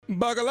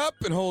Buckle up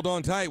and hold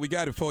on tight. We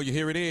got it for you.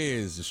 Here it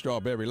is, the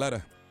Strawberry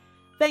Letter.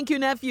 Thank you,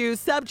 nephew.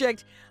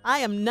 Subject, I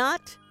am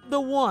not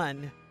the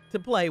one to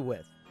play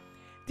with.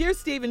 Dear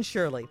Stephen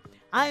Shirley,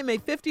 I am a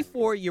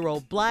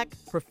 54-year-old black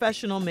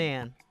professional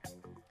man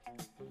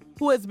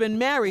who has been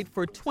married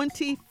for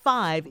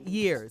 25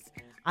 years.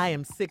 I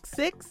am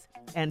 6'6"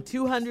 and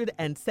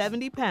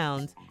 270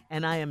 pounds,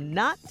 and I am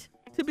not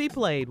to be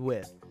played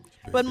with.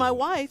 But my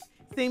wife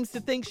seems to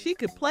think she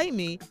could play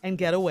me and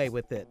get away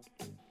with it.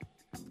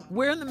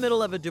 We're in the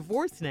middle of a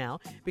divorce now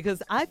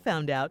because I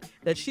found out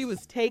that she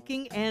was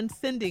taking and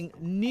sending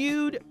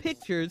nude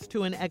pictures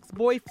to an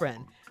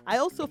ex-boyfriend. I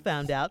also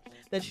found out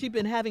that she'd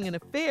been having an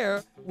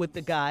affair with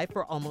the guy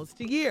for almost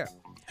a year.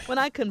 When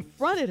I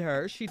confronted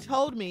her, she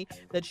told me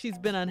that she's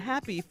been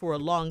unhappy for a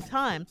long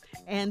time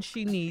and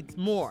she needs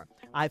more.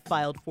 I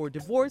filed for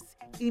divorce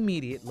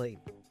immediately.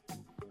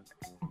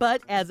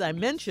 But as I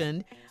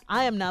mentioned,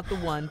 I am not the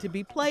one to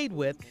be played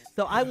with,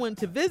 so I went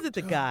to visit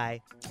the guy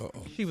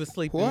she was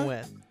sleeping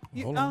with.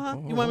 You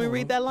want me to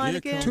read that line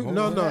again?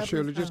 No,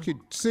 Shirley, just keep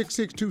 6'6",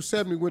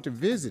 270 went to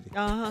visit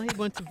him. He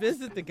went to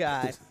visit the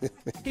guy.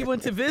 He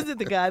went to visit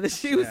the guy that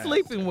she was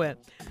sleeping with.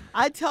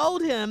 I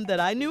told him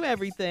that I knew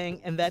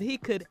everything and that he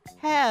could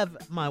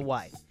have my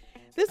wife.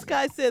 This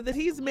guy said that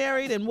he's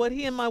married and what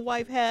he and my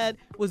wife had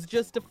was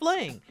just a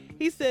fling.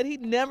 He said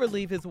he'd never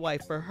leave his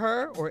wife for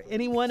her or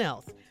anyone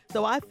else.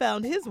 So I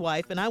found his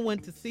wife and I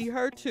went to see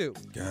her too.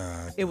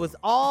 God. It was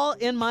all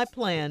in my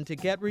plan to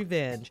get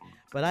revenge,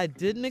 but I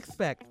didn't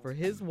expect for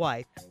his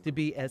wife to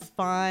be as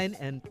fine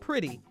and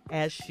pretty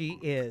as she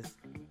is.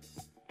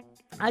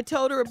 I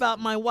told her about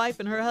my wife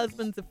and her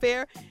husband's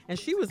affair, and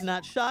she was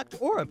not shocked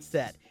or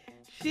upset.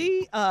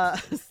 She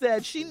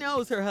said she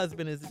knows her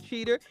husband is a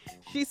cheater.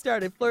 She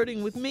started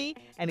flirting with me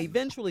and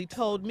eventually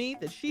told me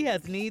that she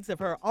has needs of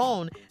her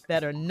own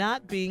that are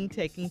not being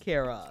taken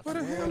care of. Where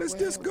the hell is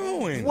this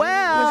going?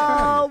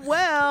 Well,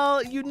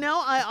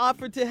 I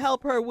offered to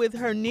help her with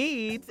her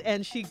needs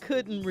and she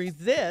couldn't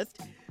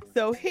resist.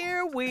 So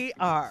here we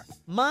are,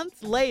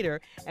 months later,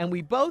 and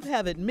we both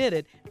have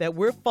admitted that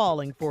we're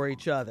falling for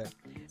each other.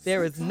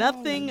 There is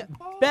nothing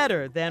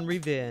better than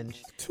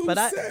revenge. But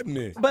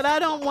I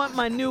don't want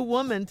my new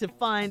woman to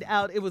find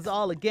out it was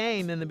all a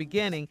game in the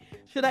beginning.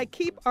 Should I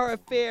keep our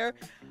affair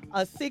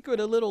a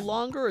secret a little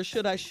longer, or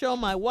should I show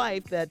my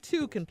wife that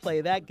two can play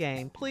that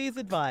game? Please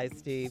advise,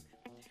 Steve.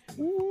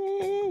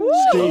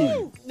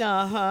 Steve.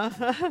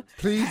 Uh-huh.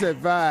 Please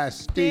advise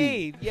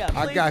Steve. Yeah,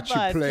 I got you,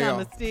 advise player.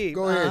 Thomas Steve.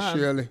 Go ahead,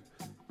 Shirley.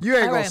 You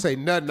ain't going to say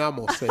nothing I'm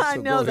going to say, so I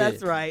know go ahead.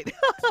 that's right.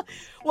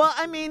 Well,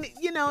 I mean,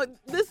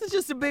 this is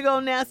just a big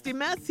old nasty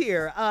mess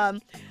here.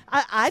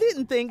 I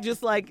didn't think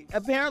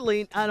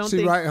apparently I don't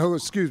think. See, right,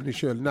 excuse me,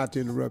 Shirley, not to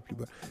interrupt you,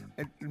 but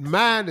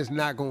mine is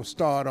not going to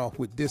start off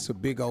with this a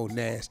big old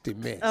nasty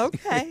mess.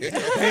 Okay.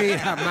 Ain't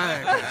how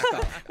mine going to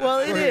start. Well,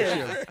 it Go ahead, is.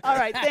 Shirley. All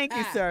right, thank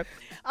you, sir.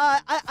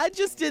 I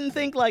just didn't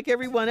think like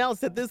everyone else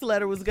that this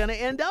letter was going to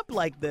end up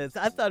like this.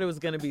 I thought it was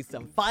going to be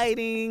some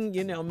fighting,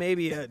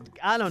 maybe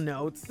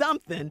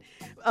something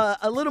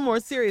a little more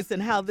serious than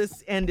how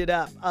this ended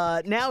up.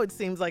 Now it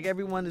seems like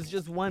everyone is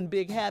just one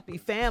big happy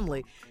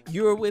family.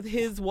 You're with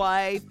his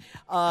wife,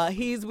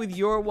 he's with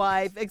your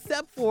wife,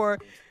 except for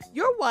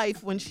your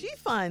wife when she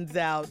finds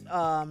out,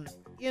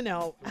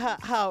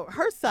 how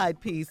her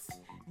side piece,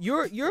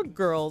 your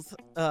girl's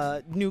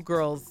new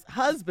girl's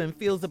husband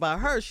feels about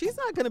her. She's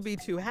not going to be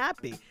too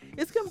happy.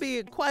 It's going to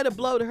be quite a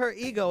blow to her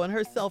ego and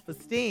her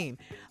self-esteem.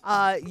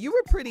 You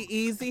were pretty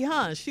easy,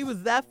 huh? She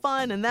was that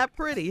fine and that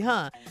pretty,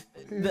 huh?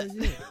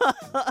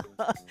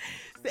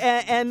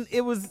 And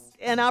it was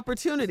an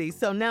opportunity.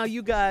 So now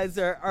you guys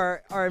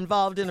are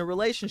involved in a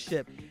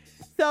relationship.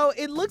 So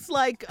it looks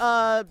like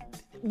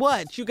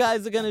you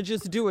guys are going to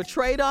just do a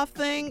trade-off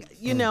thing?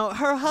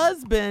 Her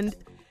husband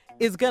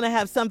is going to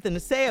have something to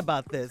say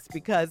about this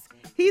because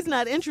he's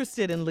not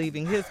interested in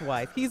leaving his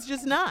wife. He's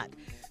just not.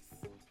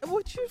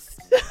 What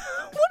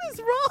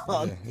is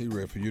wrong? Yeah, he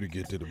ready for you to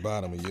get to the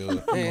bottom of yours.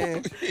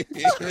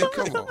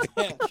 Come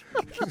on.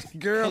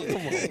 Girl,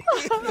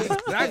 come on.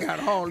 I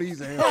got all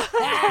these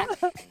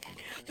answers.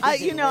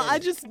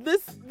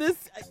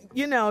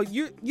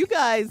 You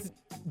guys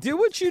do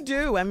what you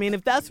do. I mean,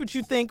 if that's what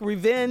you think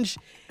revenge,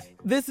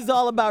 this is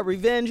all about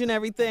revenge and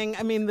everything.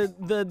 I mean,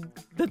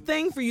 the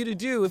thing for you to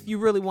do if you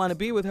really want to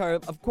be with her,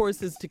 of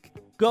course, is to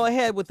go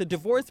ahead with the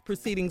divorce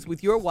proceedings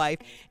with your wife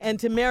and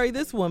to marry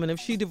this woman if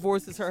she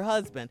divorces her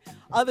husband.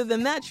 Other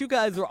than that, you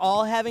guys are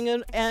all having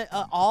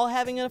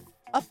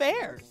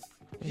affairs.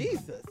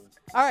 Jesus.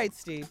 All right,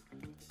 Steve.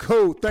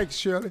 Cool. Thanks,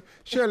 Shirley.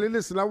 Shirley,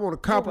 listen, I want to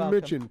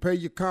compliment you and pay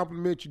you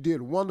compliment. You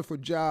did a wonderful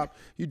job.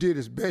 You did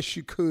as best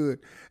you could.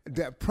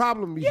 That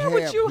problem you have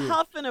with you here,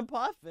 huffing and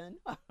puffing.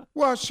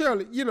 Well,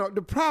 Shirley,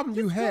 the problem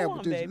you have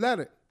with this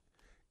letter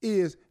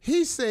is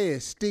he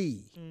says,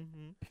 Steve,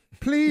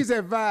 please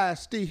advise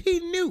Steve. He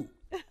knew.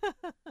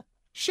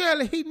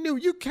 Shirley, he knew.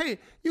 You can't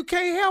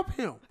help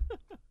him.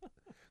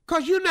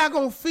 Because you're not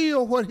going to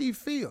feel what he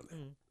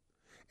feeling.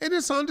 And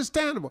it's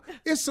understandable.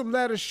 It's some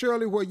letters,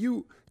 Shirley, where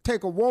you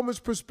take a woman's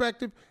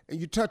perspective and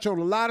you touch on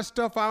a lot of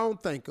stuff I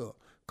don't think of.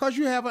 because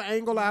you have an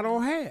angle I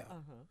don't have.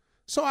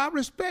 So I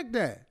respect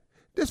that.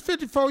 This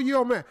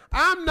 54-year-old man,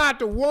 I'm not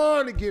the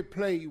one to get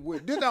played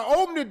with.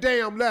 Open the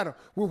damn letter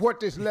with what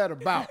this letter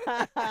about.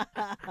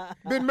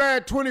 Been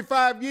married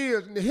 25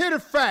 years, and here the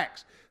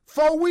facts.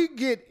 Before we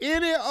get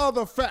any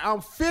other fact,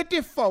 I'm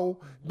 54,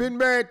 been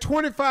married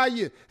 25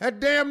 years. That's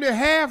damn near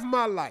half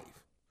my life.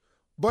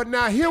 But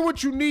now hear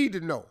what you need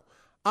to know.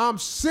 I'm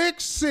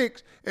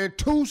 6'6" and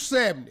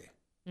 270.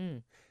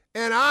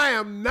 And I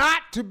am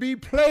not to be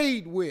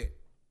played with.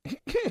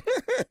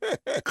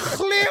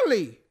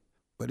 Clearly.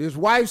 But his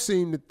wife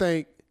seemed to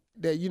think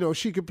that,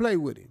 she could play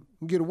with him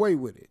and get away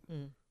with it.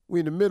 We're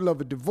in the middle of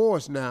a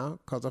divorce now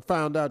because I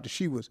found out that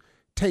she was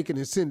taking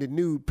and sending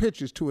nude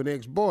pictures to an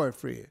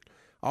ex-boyfriend.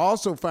 I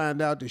also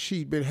found out that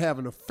she'd been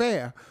having an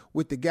affair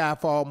with the guy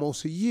for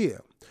almost a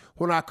year.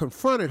 When I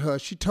confronted her,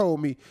 she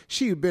told me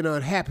she had been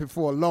unhappy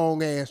for a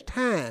long-ass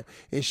time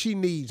and she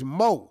needs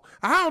more.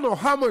 I don't know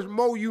how much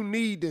more you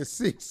need than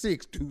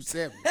 6'6",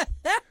 270.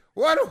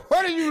 What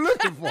are you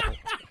looking for?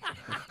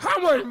 How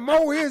much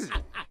more is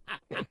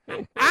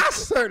it? I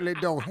certainly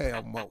don't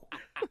have more.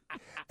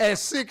 At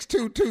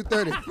 6'2",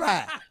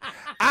 235,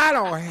 I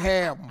don't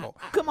have more.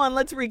 Come on,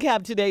 let's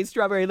recap today's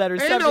Strawberry Letter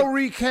Ain't subject. no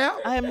recap.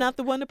 I am not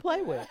the one to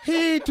play with.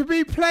 He ain't to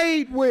be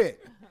played with.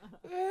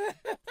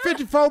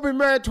 54, been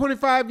married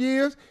 25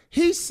 years.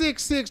 He's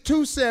 6'6",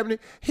 270.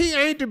 He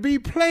ain't to be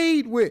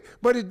played with.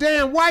 But his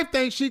damn wife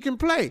thinks she can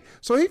play.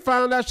 So he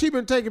found out she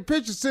been taking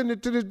pictures, sending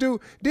it to this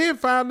dude. Then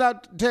found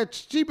out that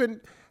she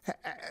been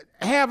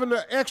having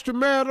an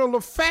extramarital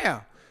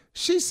affair.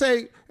 She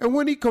say, and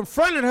when he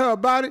confronted her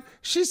about it,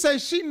 she say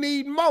she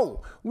need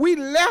more. We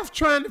left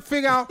trying to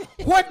figure out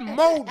what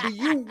more do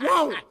you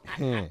want?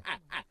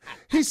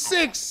 He's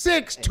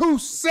 6'6",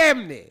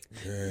 270.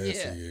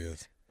 Yes, he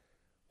is.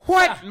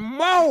 What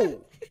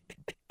more?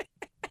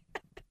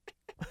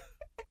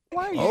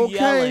 Why are you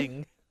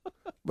yelling?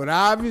 But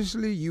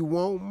obviously you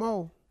want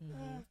more.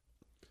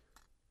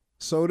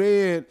 So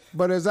then,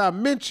 but as I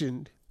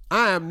mentioned,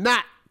 I am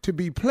not to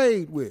be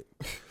played with.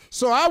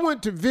 So I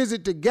went to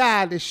visit the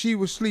guy that she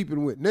was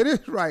sleeping with. Now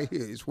this right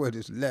here is where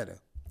this letter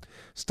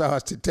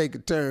starts to take a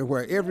turn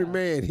where every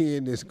man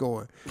hearing this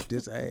going,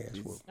 this ass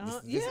whoop.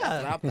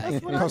 Yeah, that's what I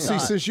Because see,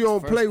 thought. since you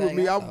don't play with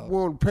me, I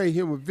want to pay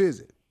him a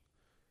visit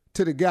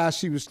to the guy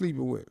she was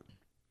sleeping with.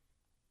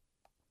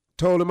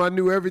 Told him I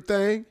knew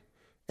everything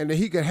and that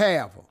he could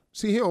have her.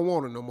 See, he don't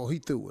want her no more. He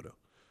through with her.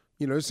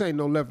 This ain't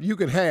no left. You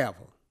can have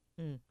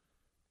her.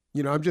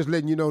 I'm just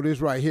letting you know this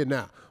right here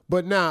now.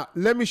 But now,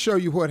 let me show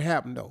you what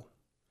happened, though.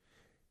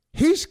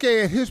 He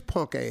scared his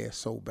punk ass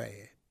so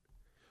bad.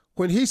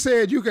 When he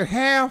said you could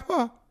have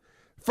her,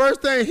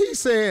 first thing he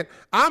said,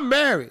 I'm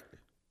married.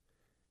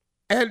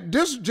 And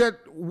this just,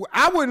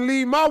 I wouldn't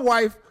leave my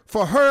wife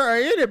for her or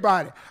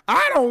anybody.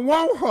 I don't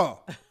want her.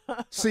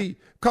 See,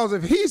 because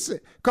if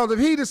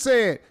he'd have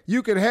said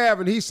you can have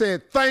and he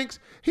said thanks,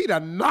 he'd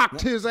have knocked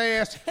his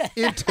ass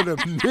into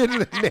the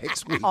middle of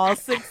next week. All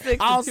 6'6",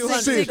 All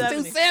 270.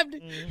 270.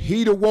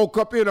 He'd have woke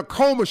up in a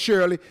coma,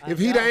 Shirley, if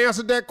he'd have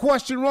answered that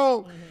question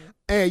wrong.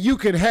 And you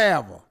can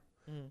have her.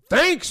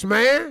 Thanks,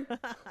 man.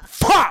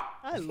 Fuck.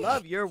 I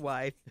love your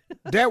wife.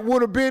 That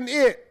would have been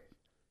it.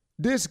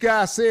 This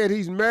guy said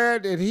he's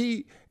married and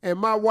he and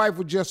my wife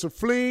were just a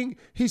fling.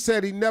 He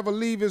said he'd never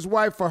leave his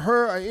wife for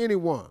her or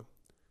anyone.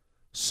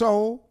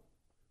 So,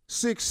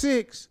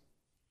 6'6",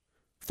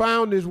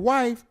 found his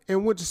wife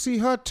and went to see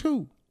her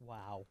too.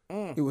 Wow.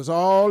 It was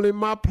all in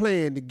my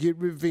plan to get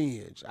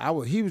revenge.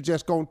 He was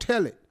just going to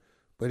tell it.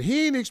 But he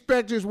didn't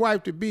expect his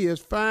wife to be as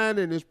fine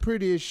and as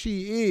pretty as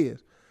she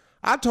is.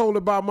 I told her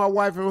about my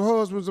wife and her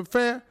husband's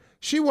affair.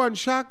 She wasn't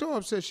shocked or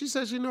upset. She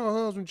said she knew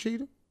her husband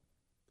cheated.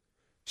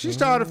 She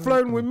started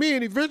flirting with me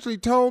and eventually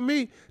told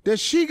me that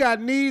she got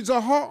needs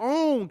of her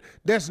own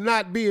that's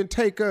not being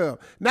taken of.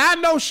 Now, I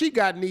know she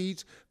got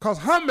needs because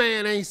her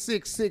man ain't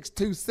 6'6",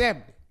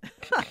 270.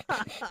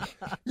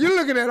 You're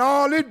looking at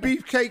all this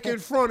beefcake in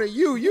front of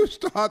you. You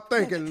start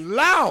thinking,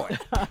 Lord,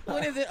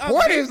 What is it?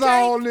 what is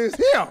all this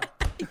here?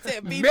 He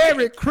said beef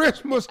Merry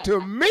Christmas to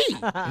me.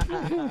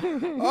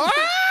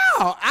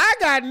 Oh, I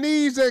got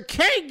needs that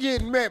can't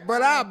get met,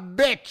 but I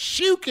bet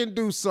you can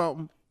do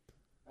something.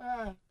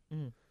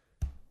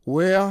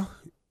 Well,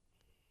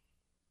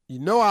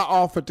 I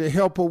offered to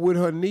help her with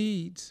her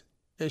needs,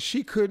 and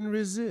she couldn't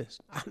resist.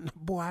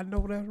 I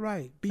know that's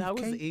right. That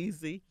was Beefcake.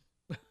 easy.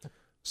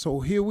 So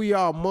here we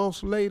are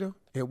months later,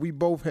 and we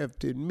both have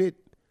to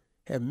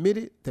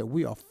admitted that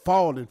we are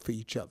falling for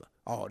each other.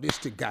 Oh, this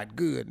thing got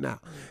good now.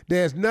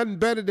 There's nothing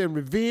better than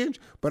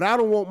revenge, but I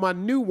don't want my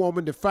new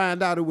woman to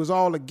find out it was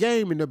all a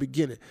game in the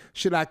beginning.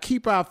 Should I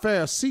keep our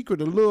affair a secret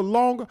a little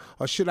longer,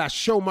 or should I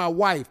show my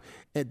wife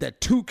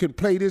that two can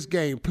play this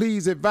game?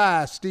 Please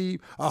advise,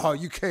 Steve. Oh,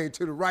 you came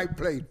to the right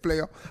place,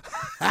 player.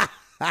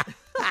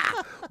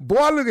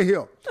 Boy, look at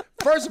here.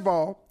 First of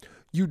all,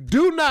 you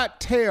do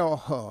not tell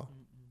her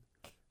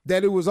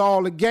that it was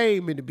all a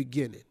game in the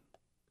beginning.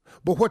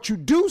 But what you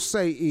do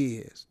say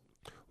is,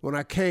 when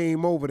I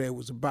came over there, it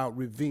was about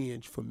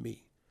revenge for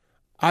me.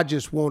 I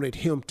just wanted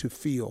him to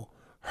feel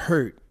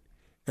hurt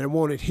And I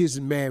wanted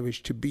his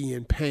marriage to be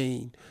in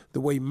pain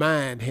the way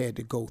mine had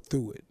to go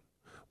through it.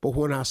 But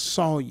when I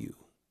saw you,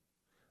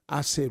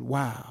 I said,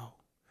 wow,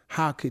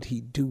 how could he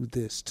do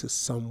this to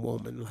some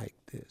woman like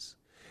this?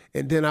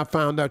 And then I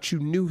found out you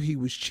knew he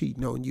was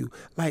cheating on you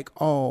like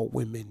all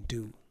women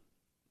do.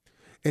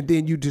 And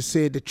then you just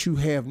said that you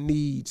have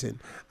needs and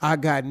I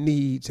got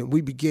needs, and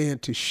we began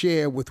to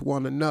share with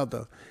one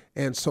another.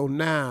 And so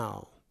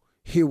now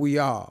here we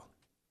are,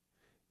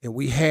 and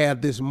we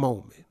have this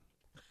moment.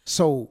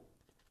 So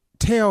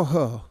tell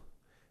her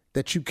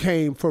that you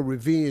came for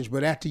revenge,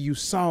 but after you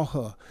saw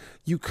her,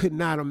 you could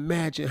not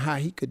imagine how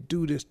he could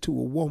do this to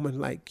a woman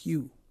like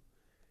you.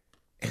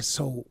 And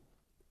so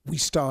we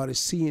started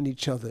seeing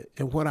each other,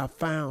 and what I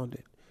found,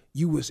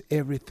 you was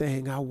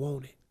everything I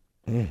wanted.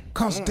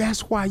 Because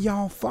that's why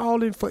y'all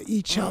falling for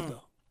each other.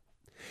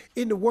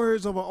 In the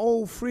words of an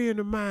old friend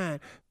of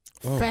mine,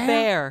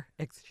 fair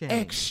exchange.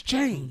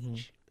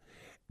 Exchange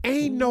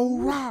ain't no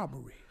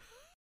robbery.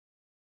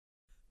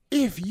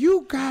 If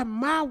you got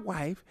my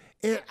wife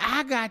and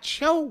I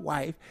got your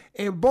wife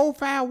and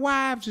both our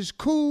wives is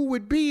cool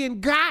with being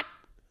got,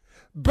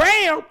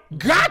 bam,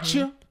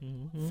 gotcha.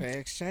 Fair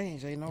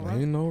exchange, ain't no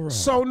Ain't no right.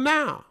 So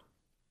now,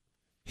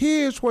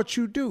 here's what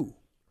you do.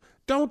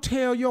 Don't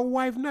tell your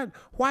wife nothing.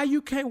 Why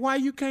you can't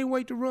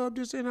wait to rub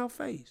this in her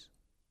face?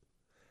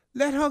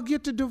 Let her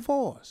get the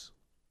divorce.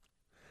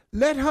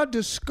 Let her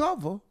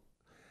discover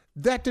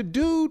that the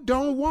dude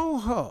don't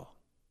want her.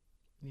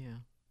 Yeah.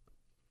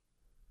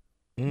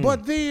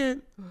 But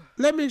then,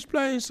 let me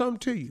explain something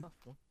to you.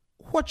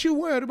 What you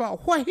worried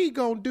about? What he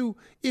gonna do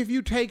if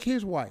you take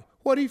his wife?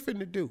 What he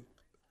finna do?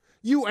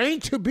 You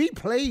ain't to be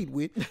played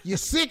with. You're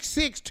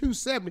 6'6",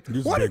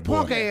 270. What big the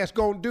punk boy. ass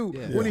gonna do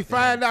when he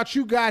find out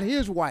you got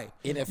his wife?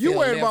 NFL You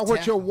worried about left what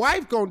tackle. your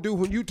wife gonna do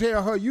when you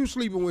tell her you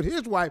sleeping with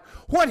his wife.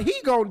 What he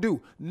gonna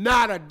do?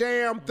 Not a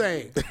damn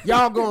thing.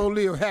 Y'all gonna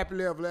live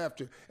happily ever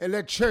after and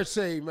let church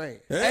say amen.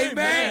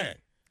 Amen.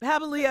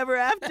 Happily ever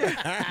after.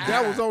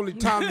 That was only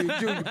Tommy and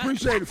Junior.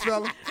 Appreciate it,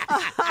 fella.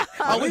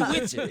 Oh, we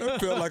with you. That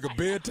felt like a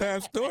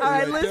bedtime story. All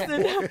right, right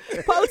there.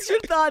 listen. Post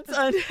your thoughts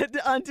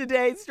on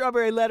today's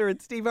Strawberry Letter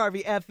at Steve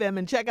Harvey FM,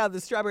 and check out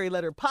the Strawberry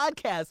Letter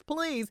podcast,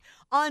 please,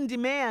 on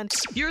demand.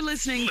 You're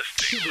listening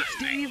to the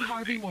Steve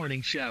Harvey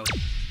Morning Show.